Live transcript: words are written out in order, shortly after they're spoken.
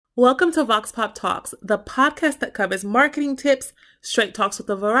Welcome to Vox Pop Talks, the podcast that covers marketing tips, straight talks with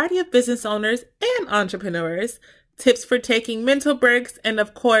a variety of business owners and entrepreneurs, tips for taking mental breaks, and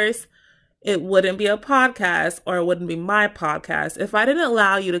of course, it wouldn't be a podcast or it wouldn't be my podcast if I didn't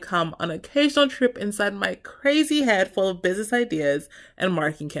allow you to come on an occasional trip inside my crazy head full of business ideas and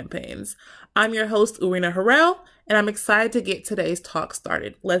marketing campaigns. I'm your host, Urina Harrell, and I'm excited to get today's talk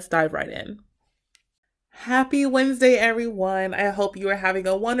started. Let's dive right in. Happy Wednesday, everyone. I hope you are having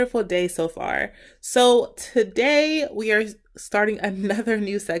a wonderful day so far. So today we are starting another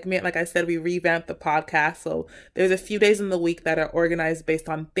new segment. Like I said, we revamped the podcast. So there's a few days in the week that are organized based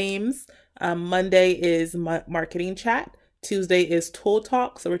on themes. Monday is marketing chat. Tuesday is tool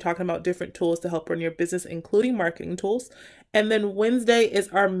talk. So we're talking about different tools to help run your business, including marketing tools. And then Wednesday is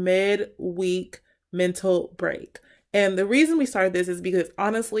our midweek mental break. And the reason we started this is because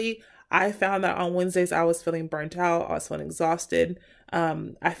honestly, I found that on Wednesdays I was feeling burnt out. I was feeling exhausted.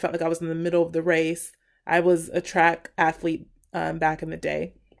 I felt like I was in the middle of the race. I was a track athlete back in the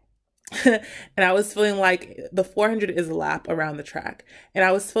day. And I was feeling like the 400 is a lap around the track. And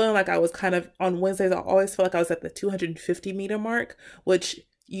I was feeling like I was kind of, on Wednesdays, I always felt like I was at the 250 meter mark, which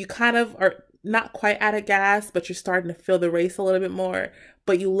you kind of are not quite out of gas, but you're starting to feel the race a little bit more.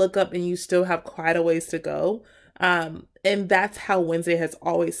 But you look up and you still have quite a ways to go. And that's how Wednesday has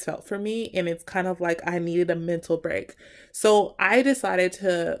always felt for me. And it's kind of like I needed a mental break. So I decided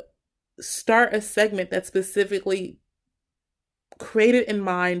to start a segment that specifically created in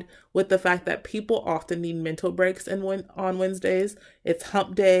mind with the fact that people often need mental breaks on Wednesdays. It's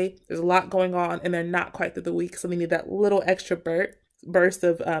hump day. There's a lot going on and they're not quite through the week. So they need that little extra burst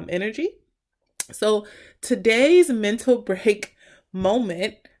of energy. So today's mental break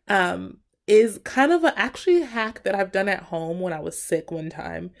moment, is kind of actually a hack that I've done at home when I was sick one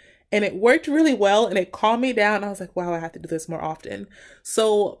time. And it worked really well and it calmed me down. I was like, wow, I have to do this more often.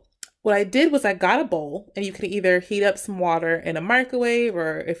 So what I did was I got a bowl, and you can either heat up some water in a microwave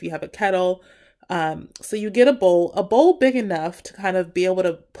or if you have a kettle. So you get a bowl big enough to kind of be able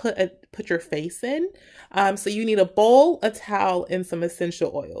to put your face in. So you need a bowl, a towel, and some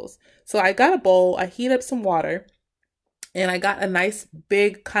essential oils. So I got a bowl, I heat up some water, and I got a nice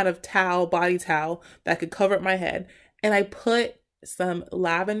big kind of towel, body towel that could cover up my head. And I put some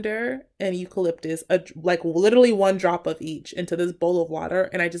lavender and eucalyptus, like literally one drop of each, into this bowl of water.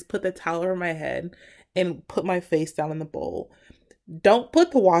 And I just put the towel over my head and put my face down in the bowl. Don't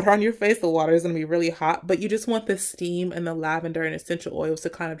put the water on your face. The water is going to be really hot, but you just want the steam and the lavender and essential oils to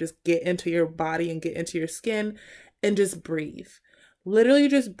kind of just get into your body and get into your skin, and just breathe. Literally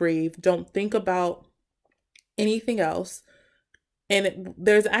just breathe. Don't think about anything else. And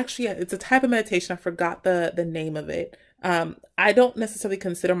there's actually, it's a type of meditation. I forgot the name of it. I don't necessarily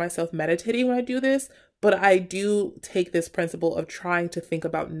consider myself meditating when I do this, but I do take this principle of trying to think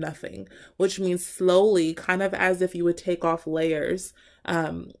about nothing, which means slowly, kind of as if you would take off layers.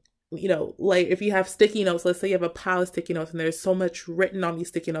 Like if you have sticky notes, let's say you have a pile of sticky notes and there's so much written on these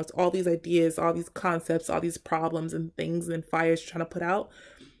sticky notes, all these ideas, all these concepts, all these problems and things and fires you're trying to put out.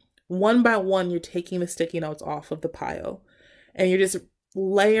 One by one, you're taking the sticky notes off of the pile and you're just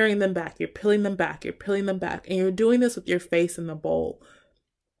layering them back. You're peeling them back. You're peeling them back. And you're doing this with your face in the bowl.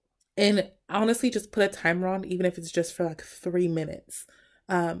 And honestly, just put a timer on, even if it's just for like 3 minutes.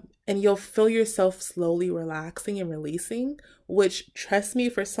 And you'll feel yourself slowly relaxing and releasing, which, trust me,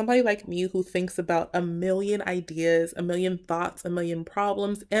 for somebody like me who thinks about a million ideas, a million thoughts, a million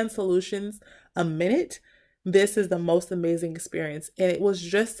problems and solutions a minute, this is the most amazing experience. And it was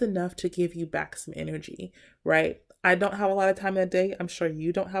just enough to give you back some energy, right? I don't have a lot of time in a day. I'm sure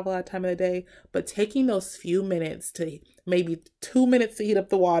you don't have a lot of time in a day, but taking those few minutes to maybe 2 minutes to heat up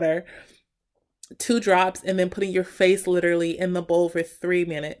the water, 2 drops, and then putting your face literally in the bowl for 3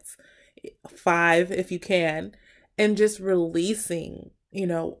 minutes, 5 if you can, and just releasing,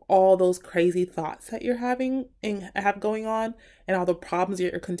 all those crazy thoughts that you're having and have going on and all the problems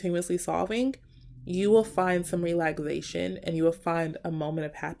you're continuously solving, you will find some relaxation and you will find a moment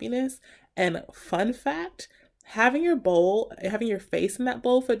of happiness. And fun fact, having your face in that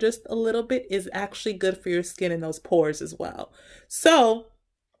bowl for just a little bit is actually good for your skin and those pores as well. So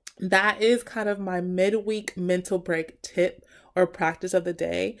that is kind of my midweek mental break tip or practice of the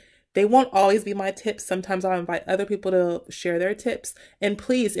day. They won't always be my tips. Sometimes I'll invite other people to share their tips. And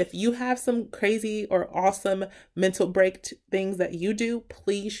please, if you have some crazy or awesome mental break things that you do,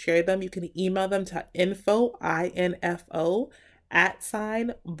 please share them. You can email them to info, INFO,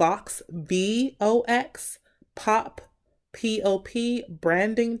 @Vox, VOX, pop, POP,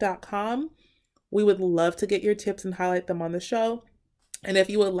 branding.com. We would love to get your tips and highlight them on the show. And if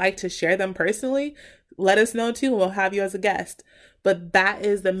you would like to share them personally, let us know too. We'll have you as a guest. But that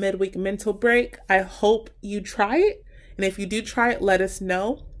is the midweek mental break. I hope you try it. And if you do try it, let us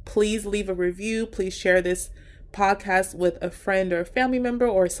know. Please leave a review. Please share this podcast with a friend or a family member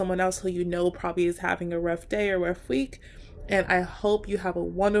or someone else who you know probably is having a rough day or rough week. And I hope you have a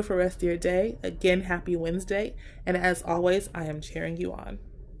wonderful rest of your day. Again, happy Wednesday. And as always, I am cheering you on.